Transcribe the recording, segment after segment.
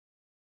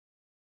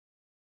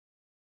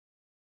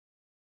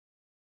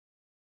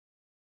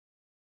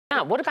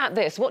Now, what about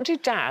this? What do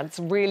dads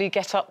really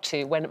get up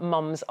to when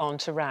mums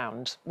aren't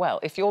around? Well,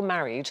 if you're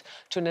married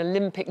to an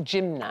Olympic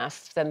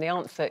gymnast, then the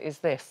answer is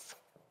this.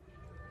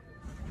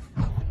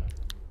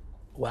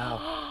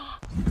 Wow.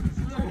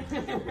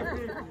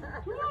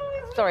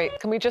 Sorry,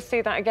 can we just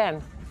see that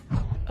again?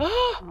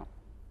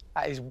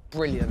 That is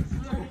brilliant.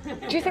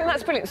 Do you think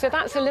that's brilliant? So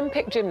that's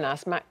Olympic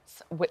gymnast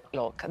Max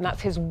Whitlock, and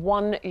that's his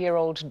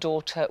one-year-old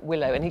daughter,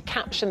 Willow, and he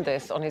captioned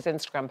this on his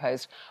Instagram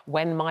post,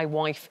 "When my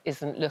wife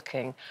isn't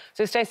looking."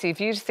 So, Stacey, if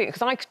you just think...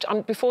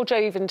 Because before Joe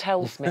even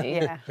tells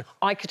me, Yeah.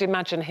 I could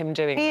imagine him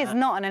doing He that. is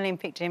not an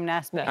Olympic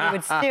gymnast, but he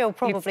would still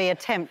probably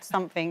attempt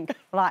something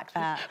like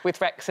that.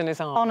 With Rex in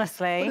his arms.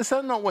 Honestly. But is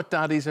that not what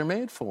daddies are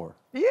made for?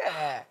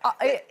 Yeah.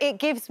 It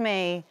gives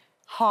me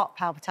heart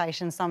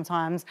palpitations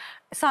sometimes.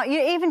 So you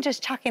even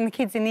just chucking the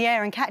kids in the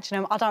air and catching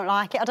them, I don't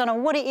like it. I don't know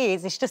what it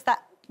is. It's just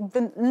that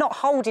not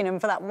holding them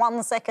for that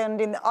 1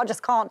 second. I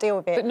just can't deal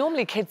with it. But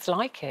normally kids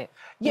like it.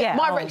 Yeah,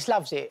 my Rex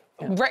loves it.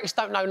 Yeah. Rex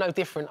don't know no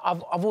different.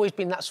 I've always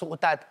been that sort of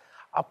dad.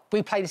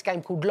 We play this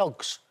game called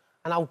logs,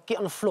 and I'll get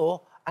on the floor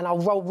and I'll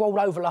roll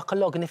over like a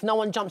log, and if no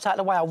one jumps out of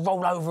the way, I'll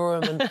roll over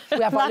them. And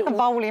we have like a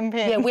bowling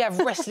pin. Yeah, we have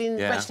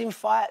wrestling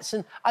fights,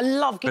 and I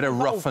love getting Bit of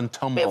rough and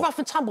tumble. Bit of rough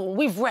and tumble.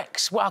 With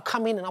Rex, where I'll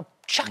come in and I'll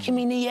chuck him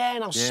in the air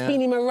and I'll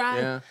spin him around.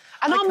 Yeah.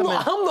 And I'm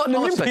not an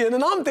Olympian,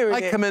 and I'm doing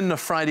it. I come in on a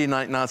Friday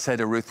night and I'd say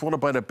to Ruth, what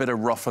about a bit of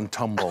rough and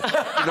tumble?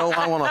 You know,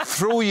 I want to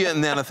throw you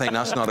in there, and I think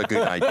that's not a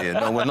good idea.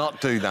 No, we'll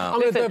not do that.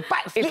 Listen,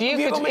 if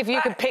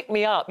you could pick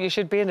me up, you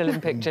should be an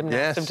Olympic gymnast,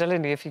 Yes. I'm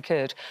telling you, if you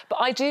could. But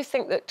I do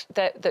think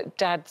that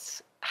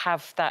dads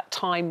have that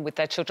time with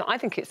their children. I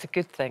think it's a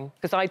good thing,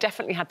 because I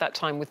definitely had that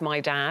time with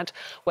my dad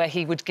where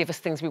he would give us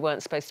things we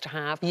weren't supposed to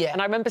have. Yeah.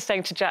 And I remember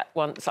saying to Jack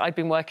once, I'd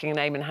been working and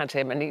Eamonn had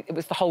him, and it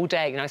was the whole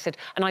day, and I said,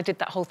 and I did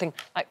that whole thing,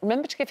 like,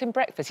 remember to give him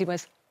breakfast. He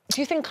was,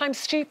 do you think I'm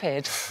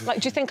stupid?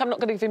 Like, do you think I'm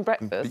not going to give him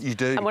breakfast? But you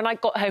do. And when I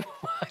got home,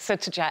 I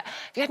said to Jack,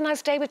 have you had a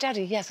nice day with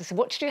Daddy? Yes. I said,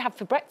 what did you have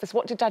for breakfast?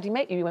 What did Daddy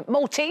make you? He went,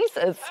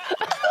 Maltesers.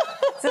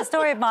 It's the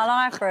story of my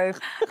life, Ruth.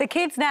 The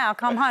kids now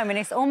come home and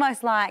it's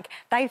almost like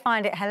they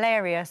find it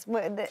hilarious.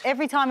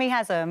 Every time he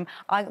has them,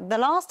 the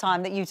last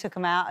time that you took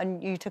them out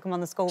and you took them on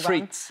the school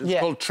Treats. run... It's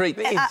called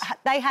treats.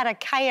 They had a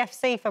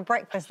KFC for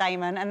breakfast,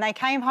 Eamonn, and they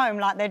came home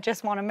like they'd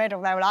just won a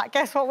medal. They were like,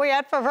 guess what we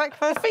had for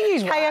breakfast?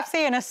 KFC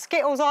and a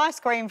Skittles ice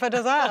cream for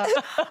dessert. I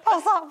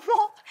was like,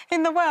 what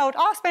in the world?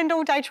 I spend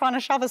all day trying to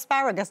shove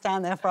asparagus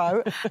down their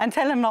throat and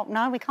tell them,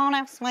 no, we can't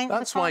have sweets.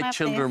 That's why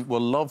children will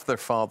love their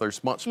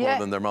fathers much more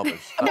than their mothers.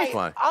 That's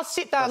why. I'll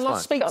sit down and I'll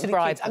speak to the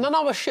kids, and I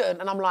know I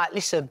shouldn't, and I'm like,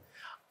 listen,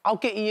 I'll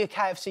get you your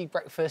KFC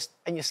breakfast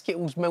and your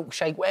Skittles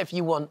milkshake, whatever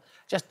you want.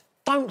 Just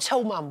don't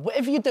tell Mum.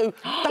 Whatever you do,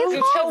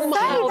 don't tell Mum.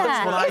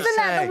 That's what I Isn't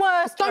that the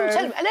worst? Don't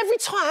tell them. And every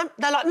time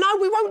they're like, no,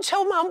 we won't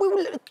tell Mum. We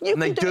will. And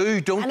they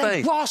do, don't and they? And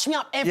they brass me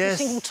up every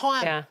single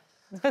time. Yeah.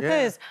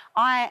 Because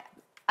I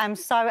am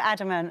so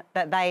adamant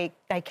that they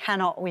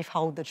cannot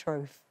withhold the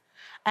truth.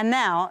 And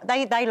now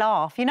they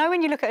laugh. You know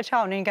when you look at a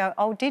child and you go,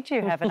 oh, did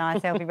you have a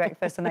nice healthy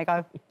breakfast? And they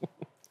go...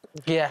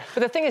 Yeah.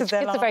 But the thing is,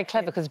 kids are very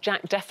clever, because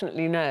Jack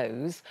definitely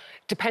knows,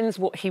 depends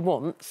what he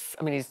wants.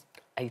 I mean, he's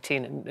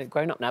 18 and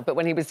grown up now, but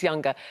when he was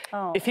younger,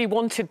 if he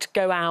wanted to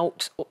go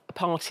out, a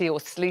party or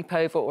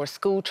sleepover or a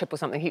school trip or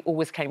something, he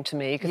always came to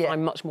me, because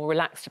I'm much more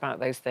relaxed about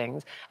those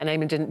things. And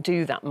Eamonn didn't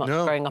do that much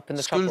growing up in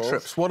the School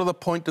trips, what are the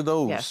point of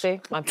those? Yeah,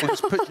 see?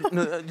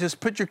 Just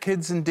put your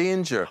kids in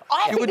danger.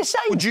 I think the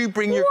same. Would you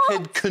bring your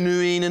kid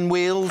canoeing in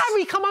Wales?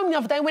 Harry come home the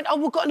other day and went, oh,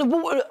 we've got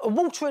a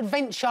water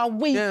adventure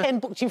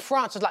weekend booked in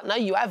France. I was like, no,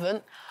 you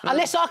haven't.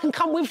 Unless I can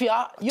come with you.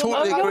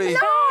 Totally agree.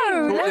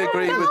 Totally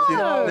agree with you.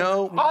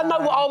 No. I know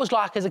what I was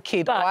like as a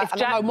kid. But if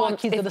Jack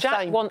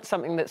Jack wants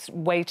something that's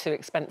way too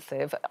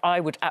expensive, I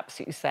would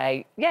absolutely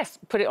say, yes,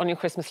 put it on your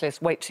Christmas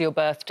list, wait till your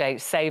birthday,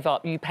 save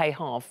up, you pay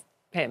half.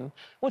 Him.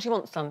 What do you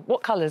want, son?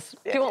 What colours?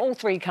 Do you want all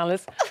 3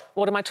 colours?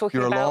 What am I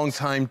talking about? You're a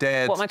long-time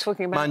dad. What am I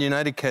talking about? Man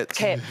United kits.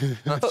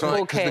 That's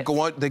right,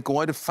 because they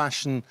go out of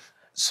fashion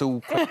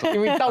so quickly.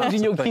 You're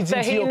indulging your kids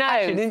into your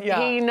passion, didn't you?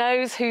 He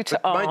knows who to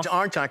ask.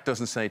 Our Jack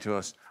doesn't say to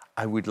us,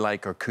 I would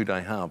like or could I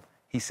have?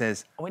 He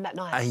says, oh, isn't that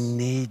nice? I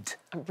need.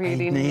 I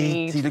really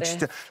need He looks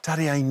this.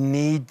 Daddy, I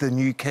need the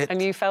new kit. And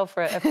you fell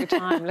for it every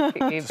time. Look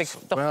at you, big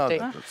softy.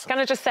 Can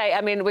I just say, I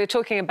mean, we're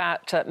talking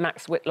about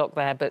Max Whitlock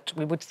there, but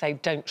we would say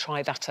don't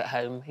try that at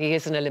home. He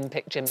is an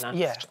Olympic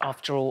gymnast,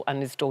 after all, and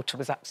his daughter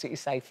was absolutely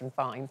safe and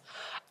fine.